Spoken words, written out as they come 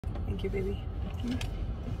Thank you, baby.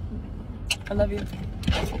 I love you.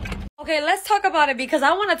 Okay, let's talk about it because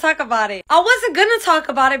I want to talk about it. I wasn't gonna talk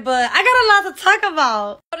about it, but I got a lot to talk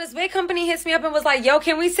about. So this wig company hits me up and was like, yo,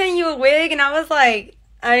 can we send you a wig? And I was like,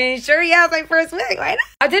 I mean, sure, yeah, it's my first wig, right?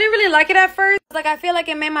 I didn't really like it at first. Like, I feel like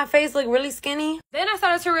it made my face look really skinny. Then I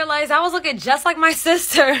started to realize I was looking just like my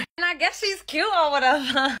sister. And I guess she's cute or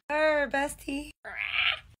whatever. Her bestie.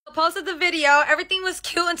 I posted the video. Everything was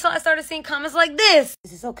cute until I started seeing comments like this.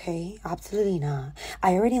 Is this okay? Absolutely not.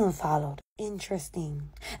 I already unfollowed. Interesting.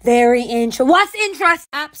 Very interesting. What's interest?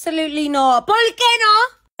 Absolutely not. ¿Por qué no?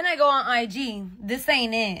 Then I go on IG. This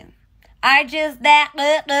ain't it. I just that.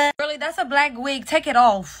 Really, that's a black wig. Take it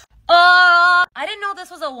off. I didn't know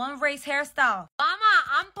this was a one-race hairstyle. Mama,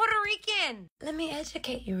 I'm Puerto Rican. Let me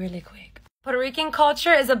educate you really quick. Puerto Rican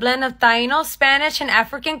culture is a blend of Taino, Spanish, and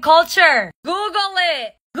African culture. Google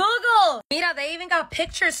it. Google. Mira, they even got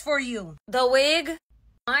pictures for you. The wig,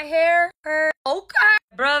 my hair, her. Okay.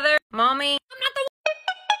 Brother, mommy. I'm not the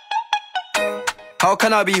one. How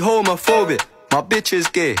can I be homophobic? My bitch is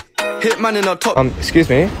gay. Hitman in the top. Excuse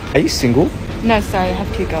me, are you single? No, sorry, I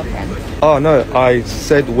have 2 girlfriends. Oh no, I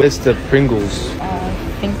said where's the Pringles? I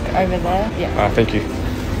think over there. Yeah. Thank you.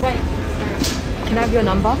 Wait, can I have your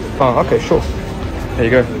number? Oh, okay, sure. There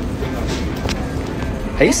you go.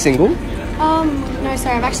 Are you single? No,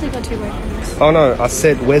 sorry, I've actually got 2 boyfriends. Oh no, I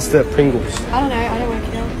said where's the Pringles? I don't know, I don't work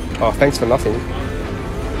here. Oh, thanks for nothing.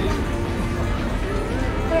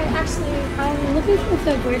 Wait, actually, I'm looking for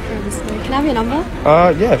 3rd boyfriend, so can I have your number?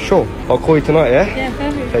 Yeah, sure. I'll call you tonight, yeah? Yeah,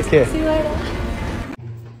 perfect. Take care. See you later.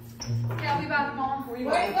 Yeah, I'll be back, Mom. Where are you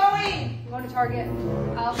going? I'm going to Target.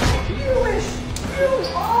 You wish.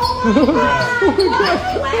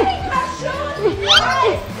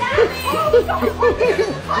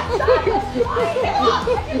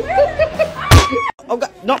 Oh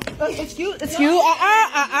God, no, excuse, now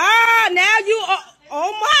you are,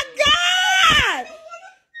 oh my God,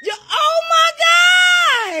 oh my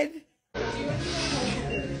God.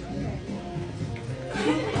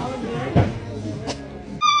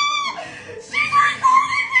 She's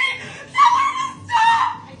recording me, someone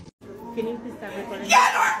stop. Can you please stop recording?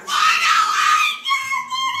 Get her,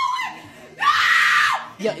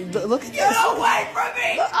 yeah, look at this. Get away from me!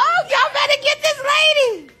 Oh, y'all better get this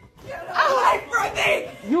lady! Get away from me!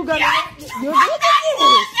 You gonna you look at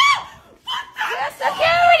this! Get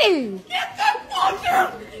security! Get the fucker!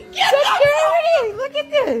 Get security! Look at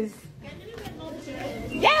this!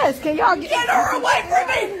 Yes, can y'all get her away from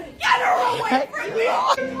me? Get her away from me!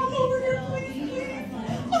 Come over here, please.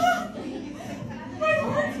 My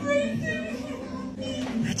heart's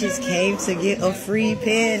racing. I just came to get a free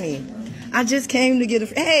penny. I just came to get a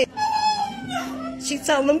hey. She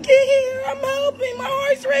told them, get here, I'm helping, my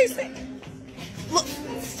heart's racing. Look,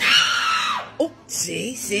 stop! Oh,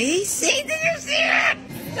 see, did you see it?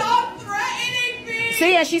 Stop threatening me!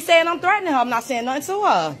 See, and she's saying I'm threatening her, I'm not saying nothing to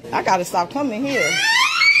her. I gotta stop coming here.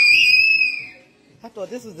 I thought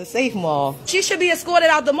this was the safe mall. She should be escorted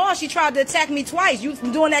out the mall. She tried to attack me twice. You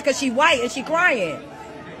doing that because she white and she crying.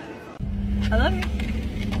 I love you.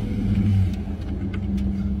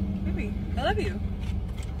 I love you.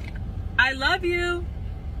 I love you.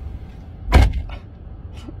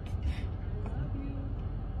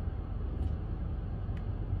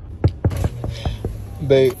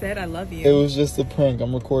 Babe, I said I love you. it was just a prank.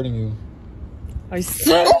 I'm recording you. I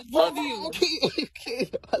said I love you. Okay.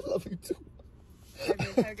 I love you too.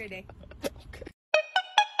 Have a great day.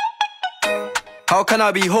 How can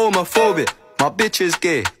I be homophobic? My bitch is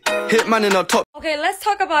gay. Hitman in the top. Okay, let's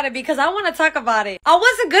talk about it because I want to talk about it. I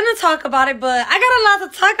wasn't gonna talk about it, but I got a lot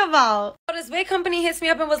to talk about. So this wig company hits me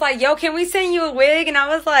up and was like, yo, can we send you a wig? And I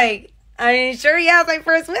was like, I mean, sure, yeah, it's my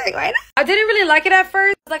first wig, right? I didn't really like it at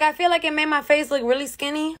first. Like, I feel like it made my face look really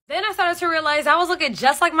skinny. Then I started to realize I was looking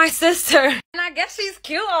just like my sister. And I guess she's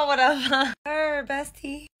cute or whatever. Her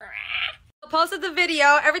bestie. I posted the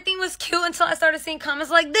video. Everything was cute until I started seeing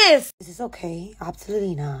comments like this. Is this okay?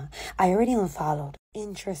 Absolutely not. I already unfollowed.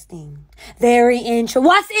 Interesting. Very interesting.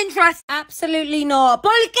 What's interest? Absolutely not.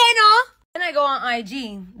 ¿Por qué no? Then I go on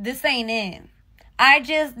IG. This ain't it. I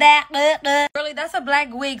just that. Really, that's a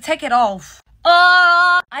black wig. Take it off.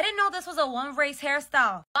 I didn't know this was a one-race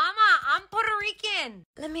hairstyle. Mama, I'm Puerto Rican.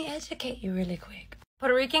 Let me educate you really quick.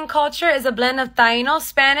 Puerto Rican culture is a blend of Taino,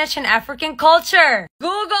 Spanish, and African culture.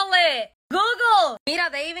 Google it. Google. Mira,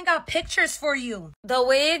 they even got pictures for you. The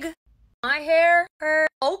wig, my hair, her.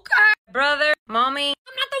 Okay. Brother, mommy.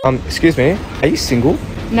 I'm not the one. Excuse me, are you single?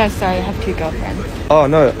 No, sorry, I have 2 girlfriends. Oh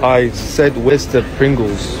no, I said where's the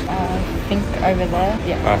Pringles? I think over there.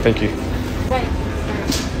 Yeah. Thank you. Wait,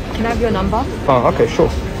 can I have your number? Oh, okay, sure.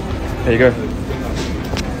 There you go.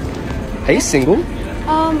 Are you single?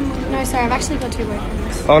 No, sorry, I've actually got 2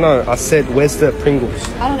 boyfriends. Oh no, I said, where's the Pringles?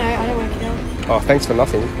 I don't know, I don't work here. Oh, thanks for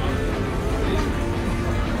nothing.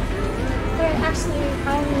 Wait, actually,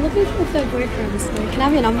 I'm looking for a 3rd boyfriend, so can I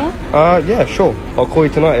have your number? Yeah, sure. I'll call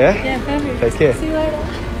you tonight, yeah? Yeah, perfect. Take care. See you later.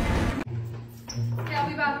 Okay, I'll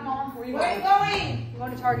be back, Mom. Where you Where you going? I'm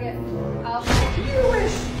going to Target.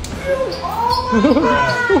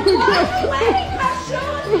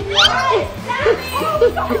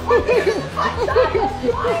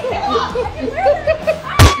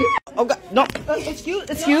 Oh God, no, excuse.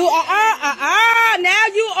 Now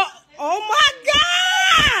you are, oh my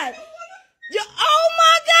God! Oh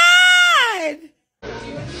my God!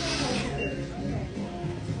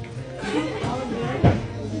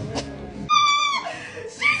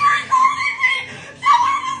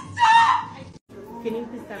 Can you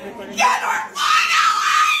please stop recording?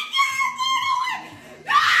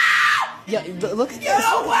 Yeah, look. Get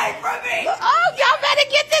away from me! Oh, y'all better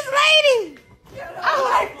get this lady! Get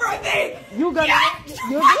away from me! You're look at this!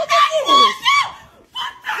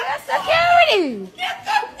 Get security! Get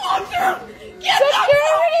the fucker!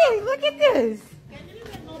 Security! Look at this!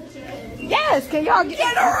 Yes, can y'all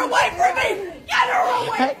get her away from me? Get her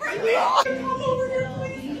away from me! Come over here,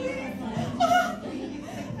 please.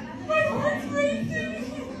 My heart's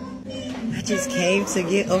racing. I just came to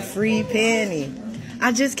get a free penny.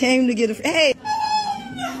 I just came to get a hey.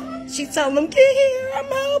 She told them, get here, I'm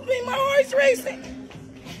helping, my heart's racing.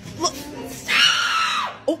 Look.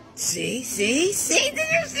 Oh, see, did you see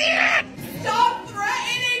it? Stop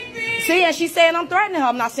threatening me! See, and she's saying I'm threatening her.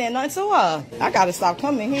 I'm not saying nothing to her. I gotta stop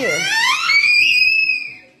coming here.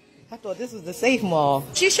 I thought this was the safe mall.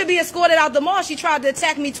 She should be escorted out the mall. She tried to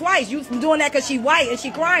attack me twice. You doing that because she white and she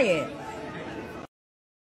crying.